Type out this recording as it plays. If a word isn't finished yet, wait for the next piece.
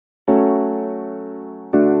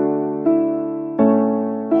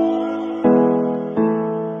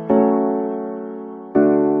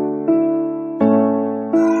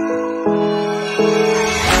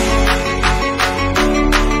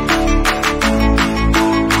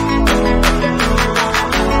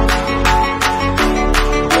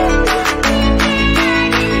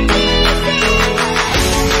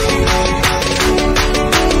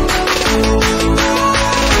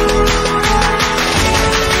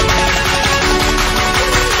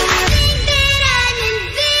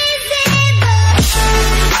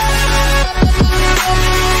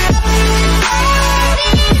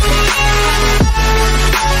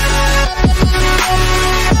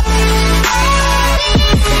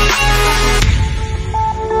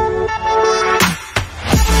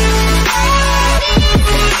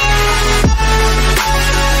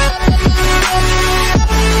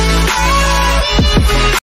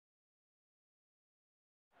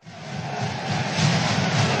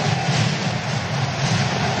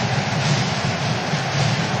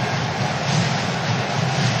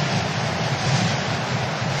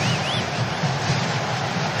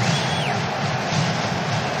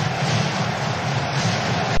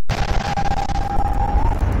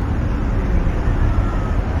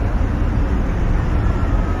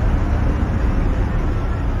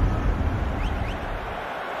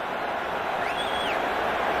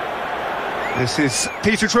This is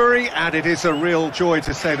Peter Drury, and it is a real joy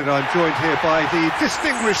to say that I'm joined here by the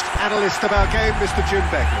distinguished analyst of our game, Mr. Jim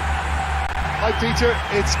Beglin. Hi Peter,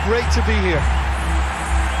 it's great to be here.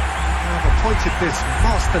 I've appointed this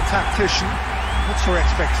master tactician. What's your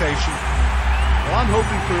expectation? Well, I'm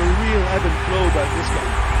hoping for a real ebb and flow about this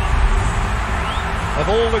game. Of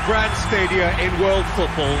all the grand stadia in world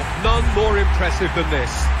football, none more impressive than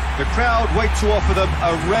this. The crowd wait to offer them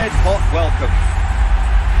a red-hot welcome.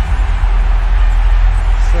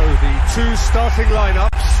 So the two starting lineups.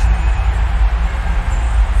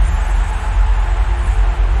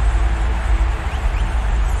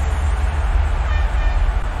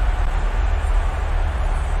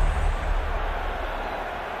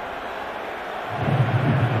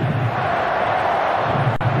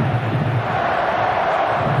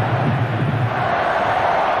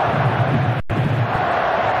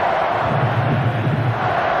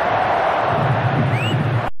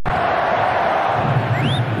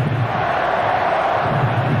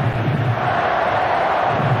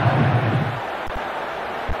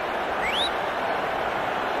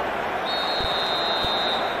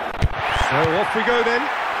 So off we go then.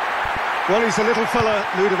 Well, he's a little fella,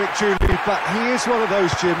 Ludovic Juli, but he is one of those,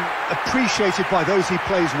 Jim, appreciated by those he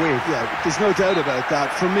plays with. Yeah, there's no doubt about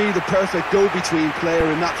that. For me, the perfect go-between player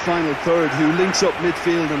in that final third who links up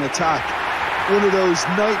midfield and attack. One of those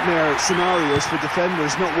nightmare scenarios for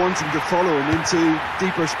defenders not wanting to follow him into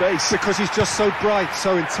deeper space. Because he's just so bright,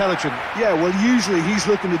 so intelligent. Yeah, well, usually he's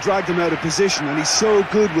looking to drag them out of position, and he's so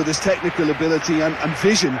good with his technical ability and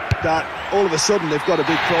vision that all of a sudden they've got a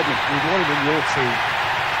big problem. You'd want him in your team.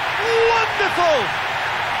 Wonderful!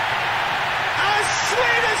 As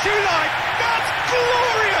sweet as you like! That's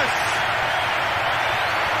glorious!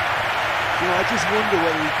 You know, I just wonder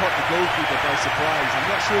whether he caught the goalkeeper by surprise. I'm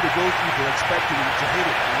not sure the goalkeeper expected him to hit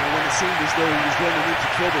it. You know, when it seemed as though he was running into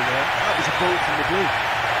trouble there, that was a bolt from the blue.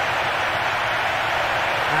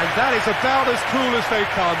 And that is about as cool as they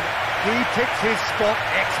come. He picked his spot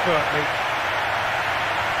expertly.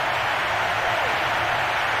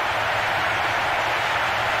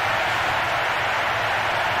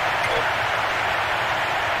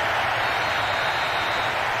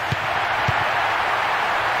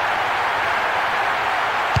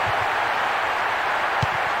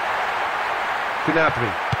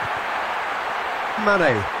 Gnabry.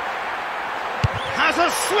 Mane. Has a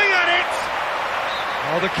swing at it!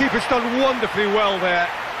 Oh, the keeper's done wonderfully well there.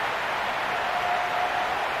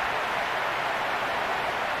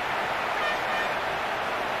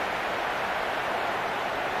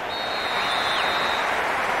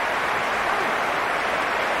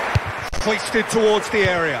 Hoisted towards the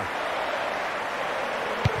area.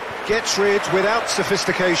 Gets rid without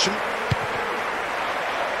sophistication.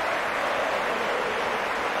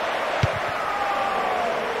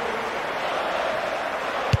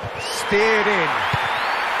 Steered in.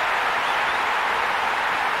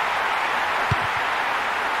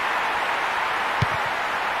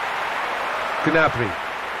 Gnabry.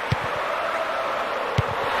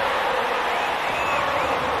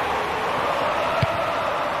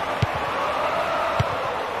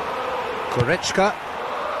 Goretzka.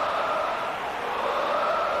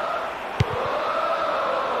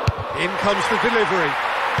 In comes the delivery.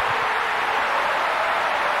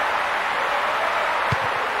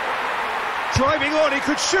 Driving on, he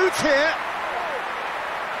could shoot here.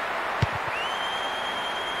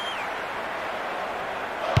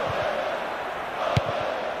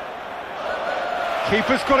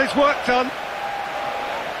 Keeper's got his work done.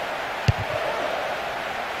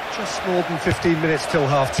 Just more than 15 minutes till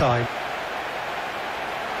half-time.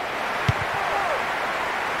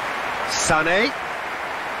 Sané.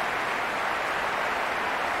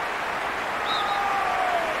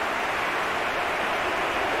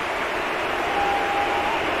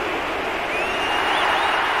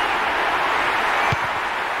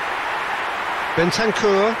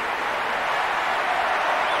 Bentancur.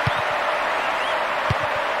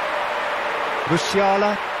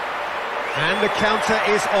 Musiala. And the counter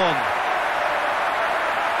is on.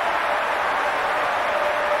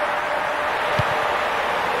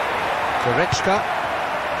 Goretzka.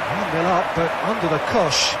 1-0 up, but under the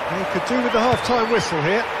cosh. They could do with the half-time whistle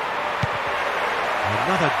here.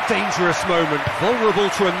 Another dangerous moment, vulnerable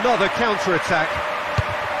to another counter-attack.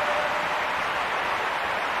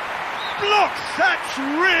 Blocks! That's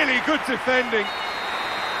really good defending.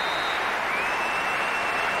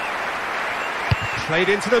 Played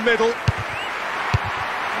into the middle.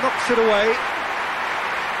 Knocks it away.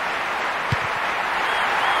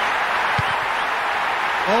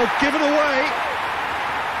 Oh, given away.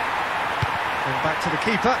 And back to the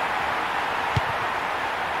keeper.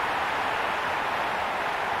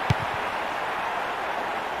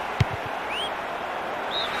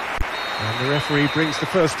 And the referee brings the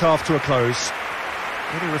first half to a close.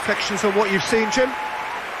 Any reflections on what you've seen, Jim?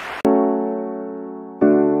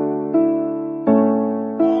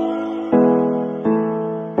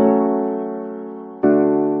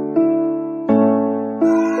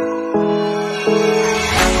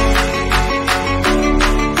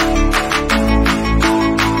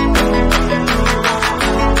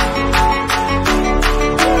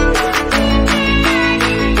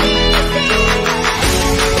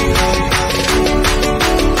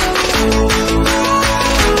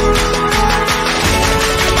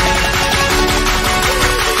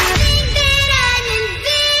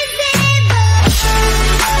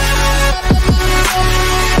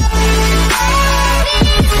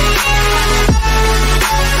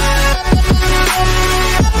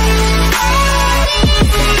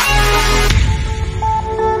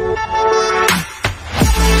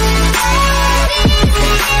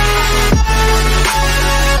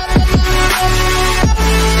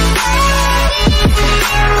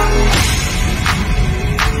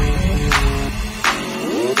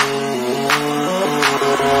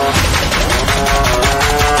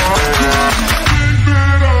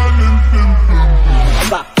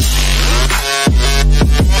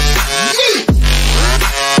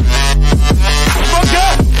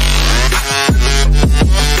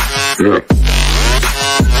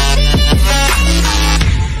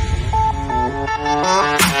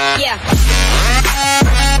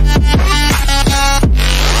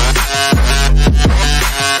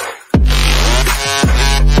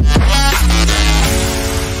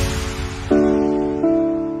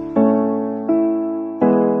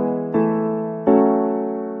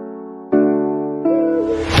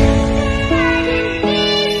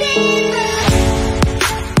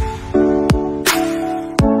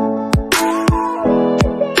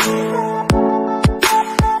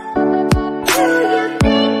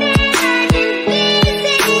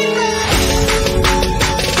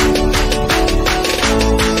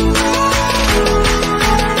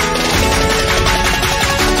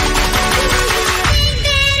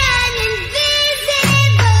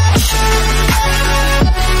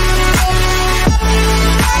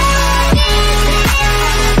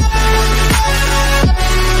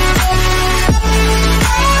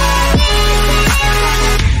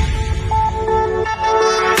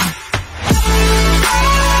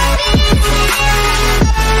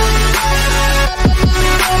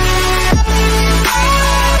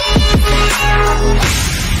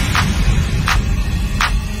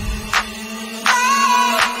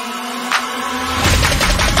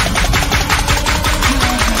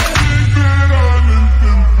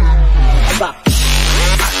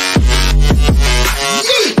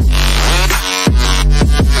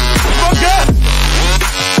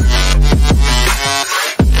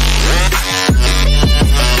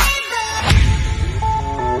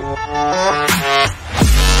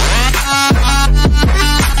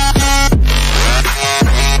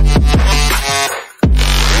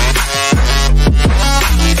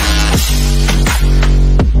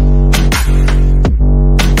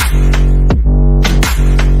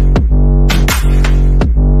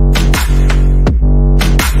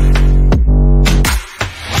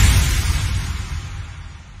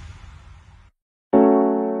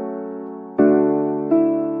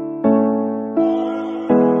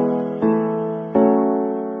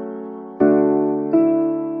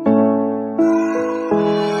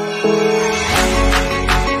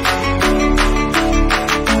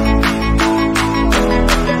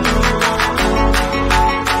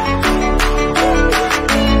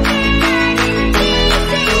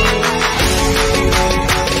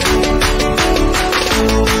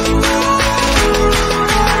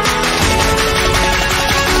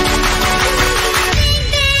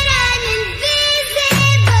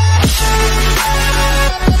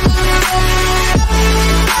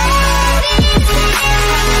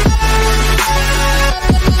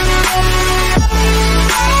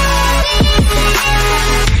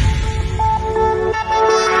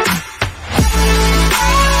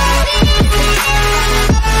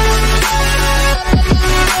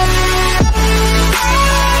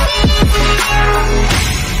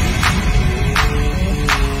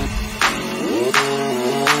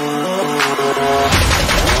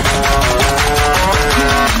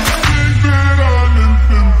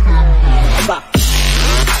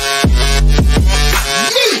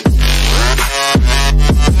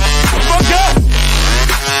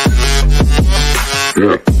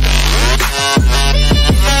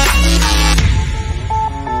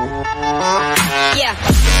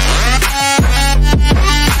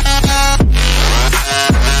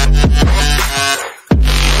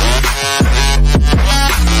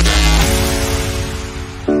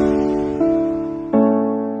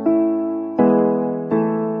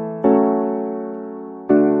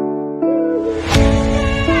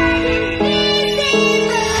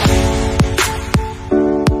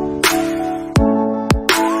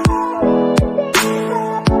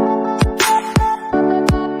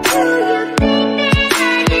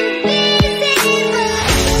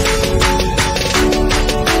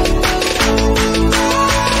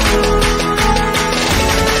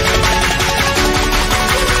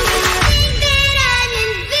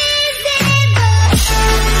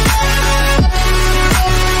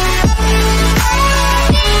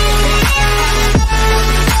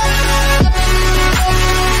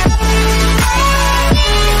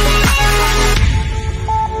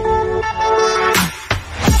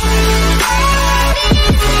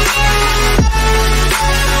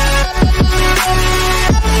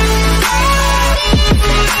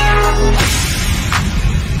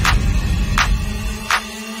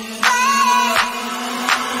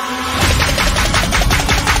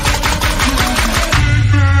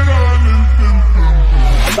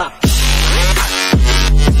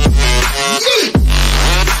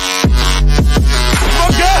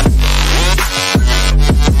 Lokonga!